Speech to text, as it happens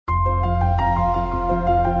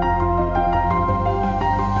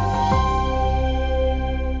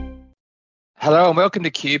Hello and welcome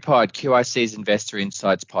to QPod, QIC's Investor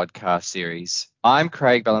Insights podcast series. I'm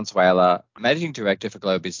Craig Valenzuela, Managing Director for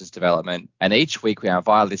Global Business Development, and each week we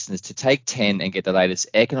invite listeners to take 10 and get the latest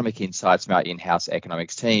economic insights from our in-house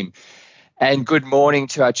economics team. And good morning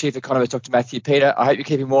to our Chief Economist, Dr. Matthew Peter. I hope you're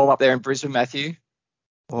keeping warm up there in Brisbane, Matthew.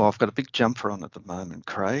 Well, I've got a big jumper on at the moment,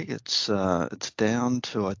 Craig. It's down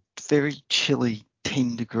to a very chilly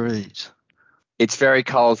 10 degrees. It's very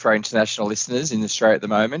cold for our international listeners in Australia at the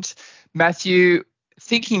moment. Matthew,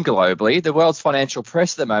 thinking globally, the world's financial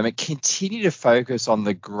press at the moment continue to focus on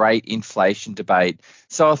the great inflation debate.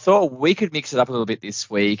 So I thought we could mix it up a little bit this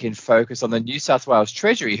week and focus on the New South Wales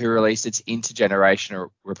Treasury, who released its intergenerational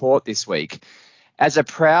report this week. As a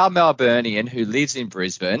proud Melburnian who lives in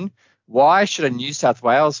Brisbane, why should a New South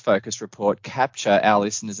Wales focused report capture our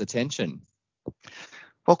listeners' attention?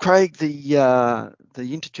 Well, Craig, the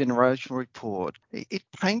intergenerational report, it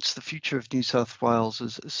paints the future of New South Wales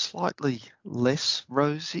as slightly less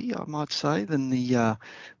rosy, I might say, than the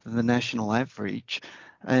national average.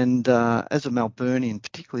 And as a Melburnian,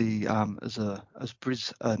 particularly as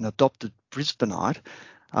an adopted Brisbaneite,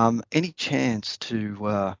 any chance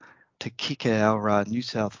to kick our New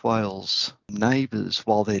South Wales neighbours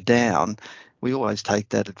while they're down, we always take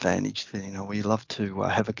that advantage. We love to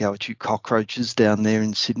have a go at you cockroaches down there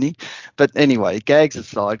in Sydney. But anyway, gags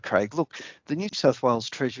aside, Craig, look, the New South Wales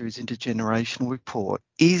Treasury's intergenerational report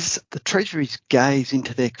is the Treasury's gaze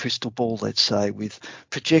into their crystal ball, let's say, with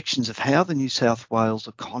projections of how the New South Wales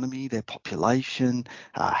economy, their population,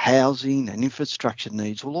 housing and infrastructure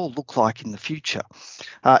needs will all look like in the future.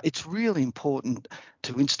 It's really important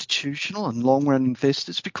to institutional and long-run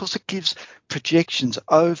investors because it gives projections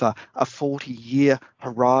over a 40-year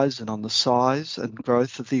horizon on the size and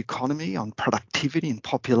growth of the economy, on productivity and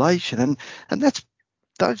population, and that's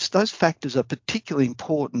those factors are particularly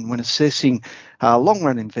important when assessing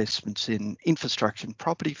long-run investments in infrastructure and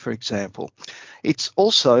property, for example. It's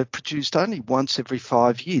also produced only once every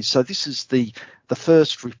 5 years, so this is the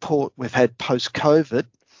first report we've had post-COVID.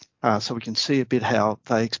 So we can see a bit how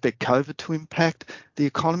they expect COVID to impact the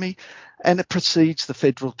economy. And it precedes the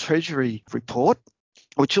Federal Treasury report,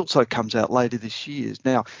 which also comes out later this year.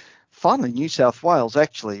 Now, finally, New South Wales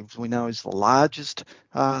actually, as we know, is the largest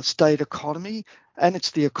state economy, and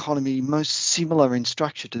it's the economy most similar in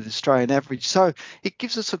structure to the Australian average. So it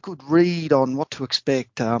gives us a good read on what to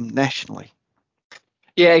expect nationally.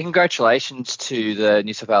 Yeah, congratulations to the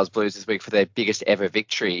New South Wales Blues this week for their biggest ever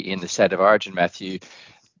victory in the State of Origin, Matthew.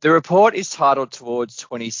 The report is titled Towards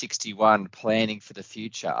 2061, Planning for the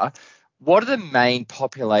Future. What are the main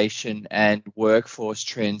population and workforce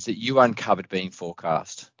trends that you uncovered being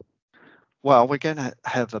forecast? Well, we're going to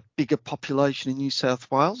have a bigger population in New South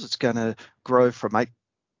Wales. It's going to grow from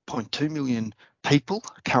 8.2 million people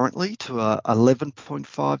currently to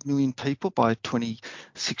 11.5 million people by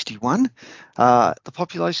 2061. The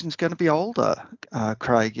population is going to be older,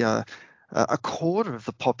 Craig. A quarter of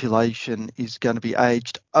the population is going to be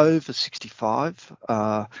aged over 65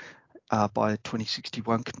 by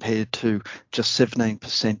 2061 compared to just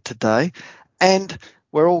 17% today. And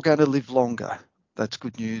we're all going to live longer. That's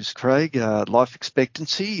good news, Craig. Life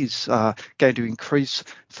expectancy is going to increase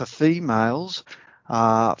for females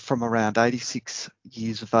from around 86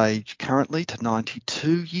 years of age currently to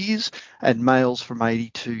 92 years, and males from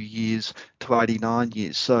 82 years to 89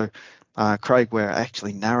 years. So Craig, we're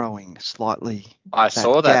actually narrowing slightly. I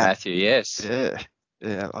saw that, gap. Matthew, yes.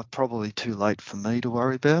 Yeah, probably too late for me to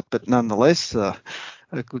worry about, but nonetheless,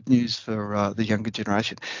 good news for the younger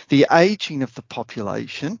generation. The ageing of the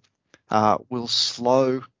population will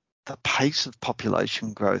slow the pace of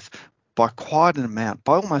population growth by quite an amount,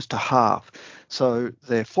 by almost a half. So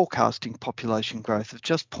they're forecasting population growth of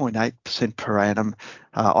just 0.8% per annum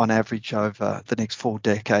on average over the next 4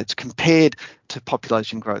 decades, compared to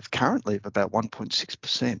population growth currently of about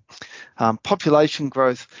 1.6%. Population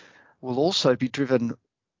growth will also be driven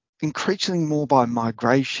increasingly more by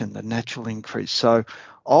migration than natural increase. So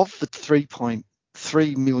of the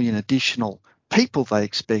 3.3 million additional people they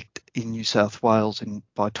expect in New South Wales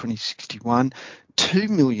by 2061, 2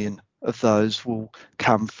 million of those will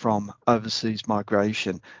come from overseas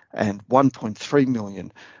migration, and 1.3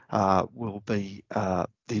 million will be the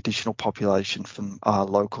additional population from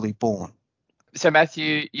locally born. So,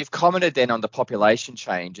 Matthew, you've commented then on the population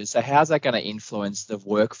changes. So how's that going to influence the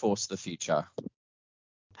workforce of the future?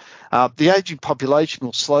 The ageing population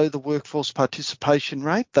will slow the workforce participation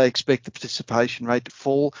rate. They expect the participation rate to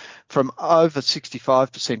fall from over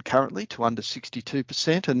 65% currently to under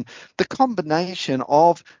 62%. And the combination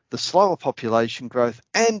of the slower population growth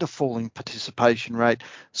and a falling participation rate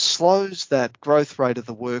slows that growth rate of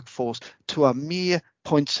the workforce to a mere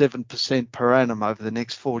 0.7% per annum over the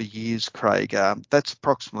next 40 years, Craig. That's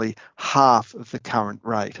approximately half of the current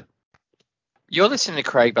rate. You're listening to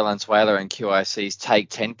Craig Valenzuela and QIC's Take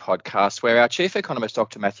 10 podcast, where our chief economist,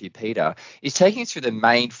 Dr. Matthew Peter, is taking us through the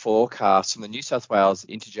main forecasts from the New South Wales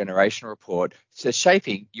Intergenerational Report to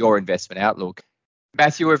shaping your investment outlook.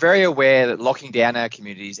 Matthew, we're very aware that locking down our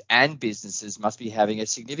communities and businesses must be having a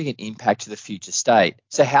significant impact to the future state.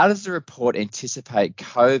 So how does the report anticipate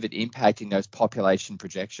COVID impacting those population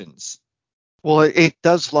projections? Well, it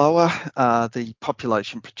does lower the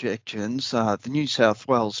population projections. The New South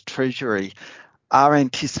Wales Treasury are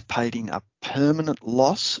anticipating a permanent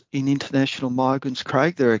loss in international migrants,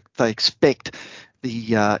 Craig. They expect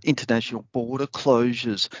the international border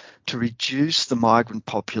closures to reduce the migrant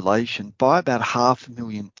population by about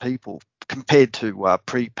 500,000 people compared to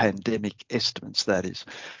pre-pandemic estimates, that is.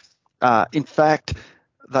 In fact,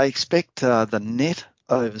 they expect the net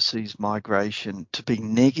overseas migration to be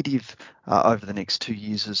negative over the next 2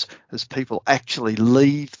 years as people actually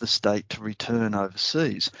leave the state to return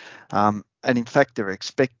overseas. And in fact, they're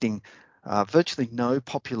expecting virtually no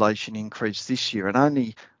population increase this year and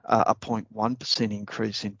only a 0.1%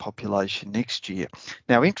 increase in population next year.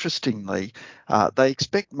 Now, interestingly, they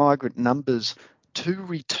expect migrant numbers to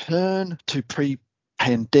return to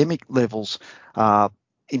pre-pandemic levels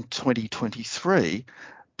in 2023.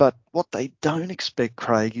 But what they don't expect,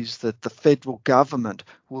 Craig, is that the federal government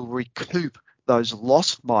will recoup those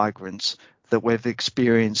lost migrants that we've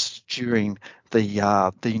experienced during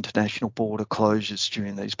the international border closures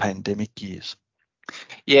during these pandemic years.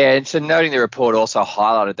 Yeah, and so noting the report also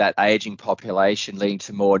highlighted that ageing population leading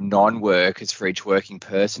to more non-workers for each working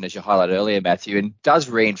person, as you highlighted earlier, Matthew, and does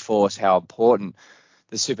reinforce how important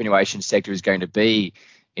the superannuation sector is going to be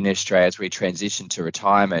in Australia as we transition to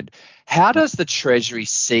retirement. How does the Treasury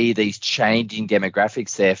see these changing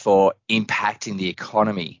demographics, therefore, impacting the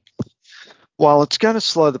economy? Well, it's going to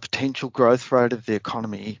slow the potential growth rate of the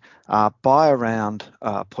economy by around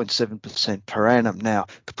 0.7% per annum. Now,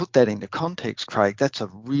 to put that into context, Craig, that's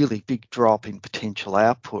a really big drop in potential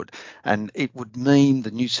output. And it would mean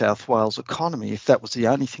the New South Wales economy, if that was the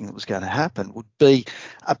only thing that was going to happen, would be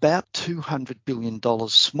about $200 billion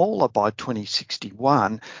smaller by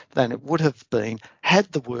 2061 than it would have been had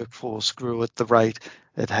the workforce grew at the rate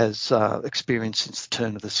it has experienced since the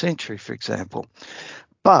turn of the century, for example.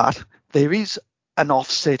 But there is an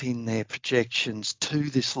offset in their projections to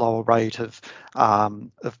this lower rate of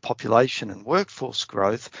population and workforce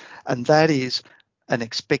growth, and that is an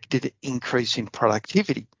expected increase in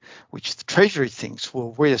productivity, which the Treasury thinks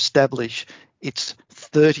will re-establish its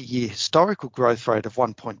 30-year historical growth rate of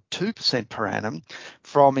 1.2% per annum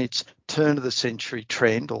from its turn of the century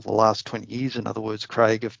trend, or the last 20 years, in other words,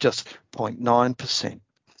 Craig, of just 0.9%.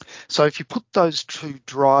 So if you put those two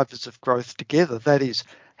drivers of growth together, that is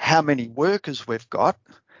how many workers we've got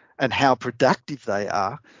and how productive they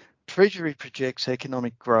are, Treasury projects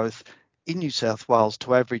economic growth in New South Wales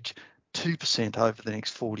to average 2% over the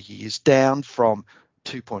next 40 years, down from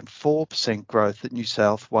 2.4% growth that New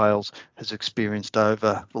South Wales has experienced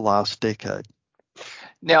over the last decade.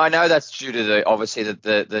 Now, I know that's due to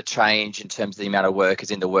the change in terms of the amount of workers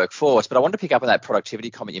in the workforce, but I want to pick up on that productivity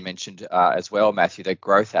comment you mentioned as well, Matthew, the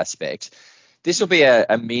growth aspect. This will be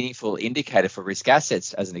a meaningful indicator for risk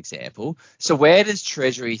assets, as an example. So where does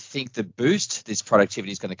Treasury think the boost this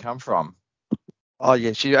productivity is going to come from? Oh,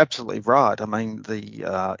 yes, you're absolutely right. I mean,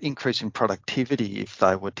 the increase in productivity, if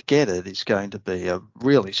they were to get it, is going to be a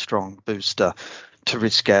really strong booster to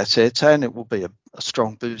risk assets, and it will be a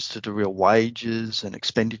strong booster to real wages and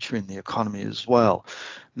expenditure in the economy as well.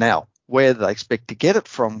 Now, where do they expect to get it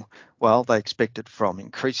from? Well, they expect it from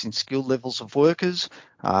increasing skill levels of workers,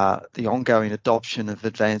 the ongoing adoption of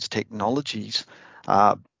advanced technologies.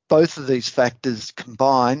 Both of these factors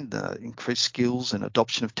combined, increased skills and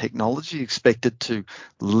adoption of technology, expected to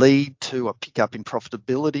lead to a pickup in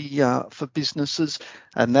profitability for businesses,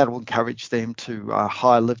 and that will encourage them to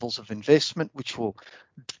higher levels of investment, which will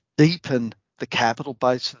deepen the capital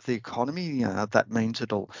base of the economy. That means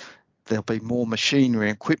there'll be more machinery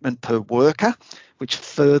and equipment per worker, which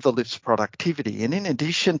further lifts productivity. And in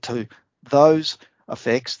addition to those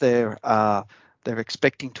effects, they're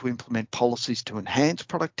expecting to implement policies to enhance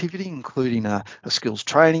productivity, including a skills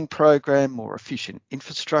training program, more efficient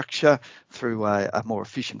infrastructure through a more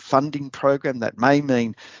efficient funding program. That may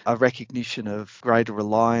mean a recognition of greater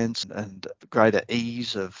reliance and greater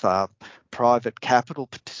ease of private capital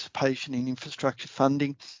participation in infrastructure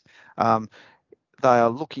funding. They are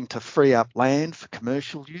looking to free up land for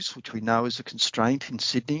commercial use, which we know is a constraint in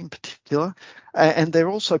Sydney in particular. And they're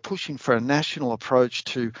also pushing for a national approach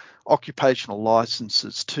to occupational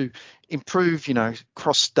licences to improve,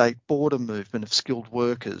 cross-state border movement of skilled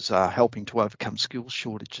workers, helping to overcome skills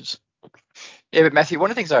shortages. Yeah, but Matthew, one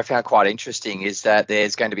of the things I found quite interesting is that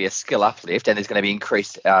there's going to be a skill uplift and there's going to be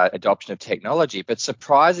increased adoption of technology. But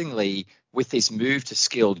surprisingly, with this move to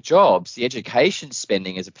skilled jobs, the education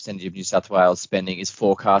spending as a percentage of New South Wales spending is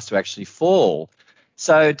forecast to actually fall.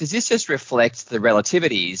 So does this just reflect the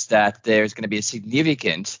relativities that there's going to be a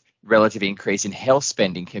significant relative increase in health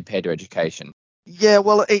spending compared to education? Yeah,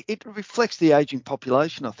 well, it reflects the ageing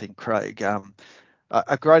population, I think, Craig.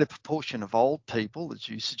 A greater proportion of old people, as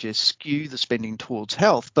you suggest, skew the spending towards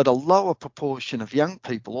health, but a lower proportion of young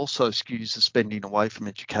people also skews the spending away from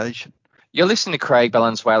education. You're listening to Craig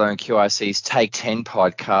Valenzuela and QIC's Take 10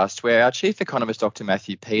 podcast, where our chief economist, Dr.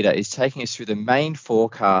 Matthew Peter, is taking us through the main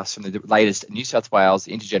forecasts from the latest New South Wales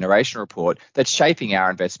intergenerational report that's shaping our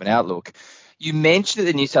investment outlook. You mentioned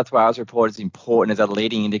that the New South Wales report is important as a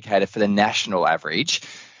leading indicator for the national average.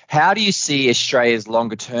 How do you see Australia's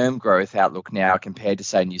longer-term growth outlook now compared to,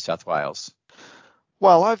 say, New South Wales?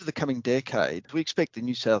 Well, over the coming decade, we expect the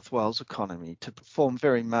New South Wales economy to perform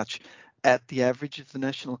very much at the average of the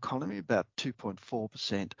national economy, about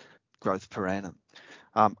 2.4% growth per annum.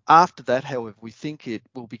 After that, however, we think it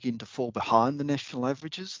will begin to fall behind the national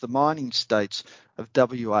averages. The mining states of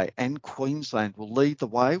WA and Queensland will lead the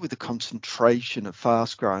way with a concentration of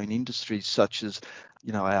fast-growing industries such as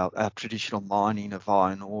our traditional mining of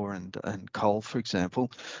iron ore and coal, for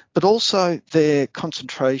example, but also their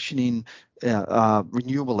concentration in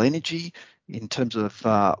renewable energy, in terms of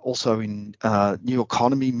also in new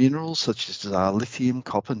economy minerals such as lithium,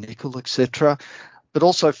 copper, nickel, etc., but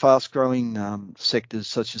also fast-growing sectors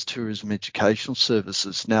such as tourism, educational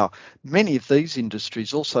services. Now, many of these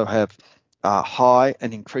industries also have high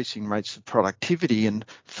and increasing rates of productivity, and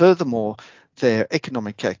furthermore, their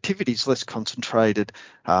economic activity is less concentrated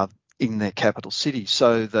in their capital cities,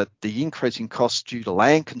 so that the increasing costs due to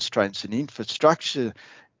land constraints and infrastructure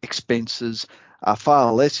expenses are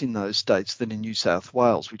far less in those states than in New South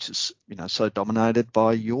Wales, which is so dominated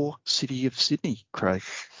by your city of Sydney, Craig.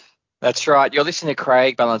 That's right. You're listening to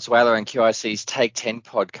Craig Valenzuela and QIC's Take 10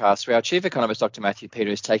 podcast, where our chief economist, Dr. Matthew Peter,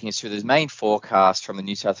 is taking us through the main forecast from the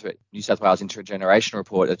New South Wales intergenerational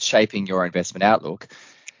report that's shaping your investment outlook.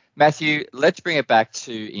 Matthew, let's bring it back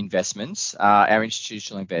to investments, our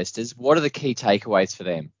institutional investors. What are the key takeaways for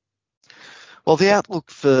them? Well, the outlook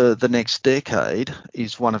for the next decade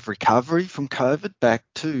is one of recovery from COVID back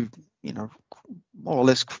to, more or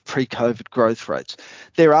less pre-COVID growth rates.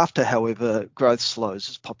 Thereafter, however, growth slows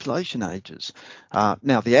as population ages.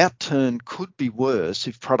 Now, the outturn could be worse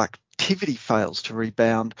if productivity fails to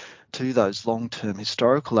rebound to those long-term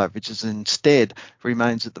historical averages and instead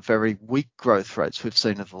remains at the very weak growth rates we've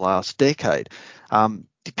seen over the last decade.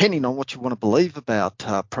 Depending on what you want to believe about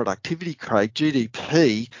productivity, Craig,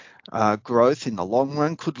 GDP growth in the long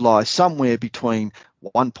run could lie somewhere between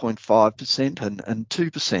 1.5% and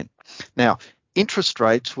 2%. Now, interest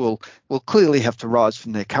rates will clearly have to rise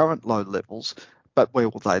from their current low levels, but where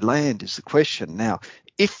will they land is the question. Now,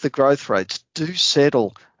 if the growth rates do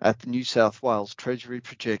settle at the New South Wales Treasury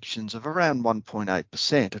projections of around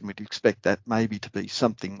 1.8%, and we'd expect that maybe to be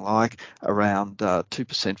something like around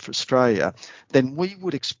 2% for Australia, then we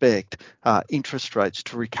would expect interest rates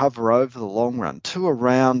to recover over the long run to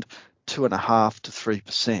around 2.5% to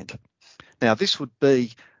 3%. Now, this would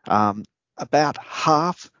be about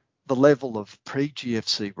half the level of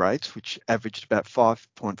pre-GFC rates, which averaged about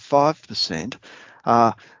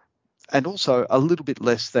 5.5%, and also a little bit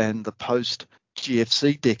less than the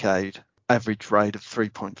post-GFC decade average rate of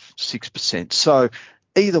 3.6%. So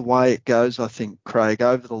either way it goes, I think, Craig,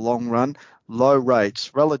 over the long run, low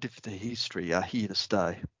rates relative to history are here to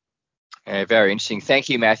stay. Yeah, very interesting. Thank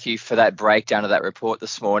you, Matthew, for that breakdown of that report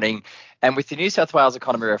this morning. And with the New South Wales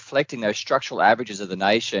economy reflecting those structural averages of the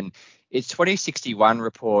nation, its 2061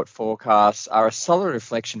 report forecasts are a solid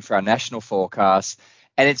reflection for our national forecasts,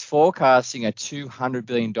 and it's forecasting a $200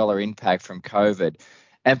 billion impact from COVID.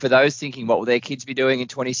 And for those thinking, what will their kids be doing in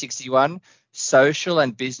 2061? Social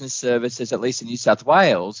and business services, at least in New South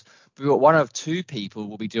Wales, will be what one of two people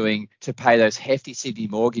will be doing to pay those hefty Sydney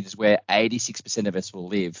mortgages where 86% of us will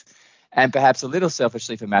live. And perhaps a little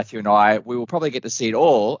selfishly for Matthew and I, we will probably get to see it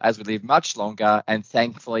all as we live much longer and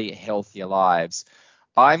thankfully healthier lives.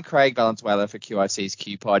 I'm Craig Valenzuela for QIC's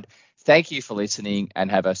QPod. Thank you for listening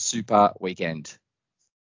and have a super weekend.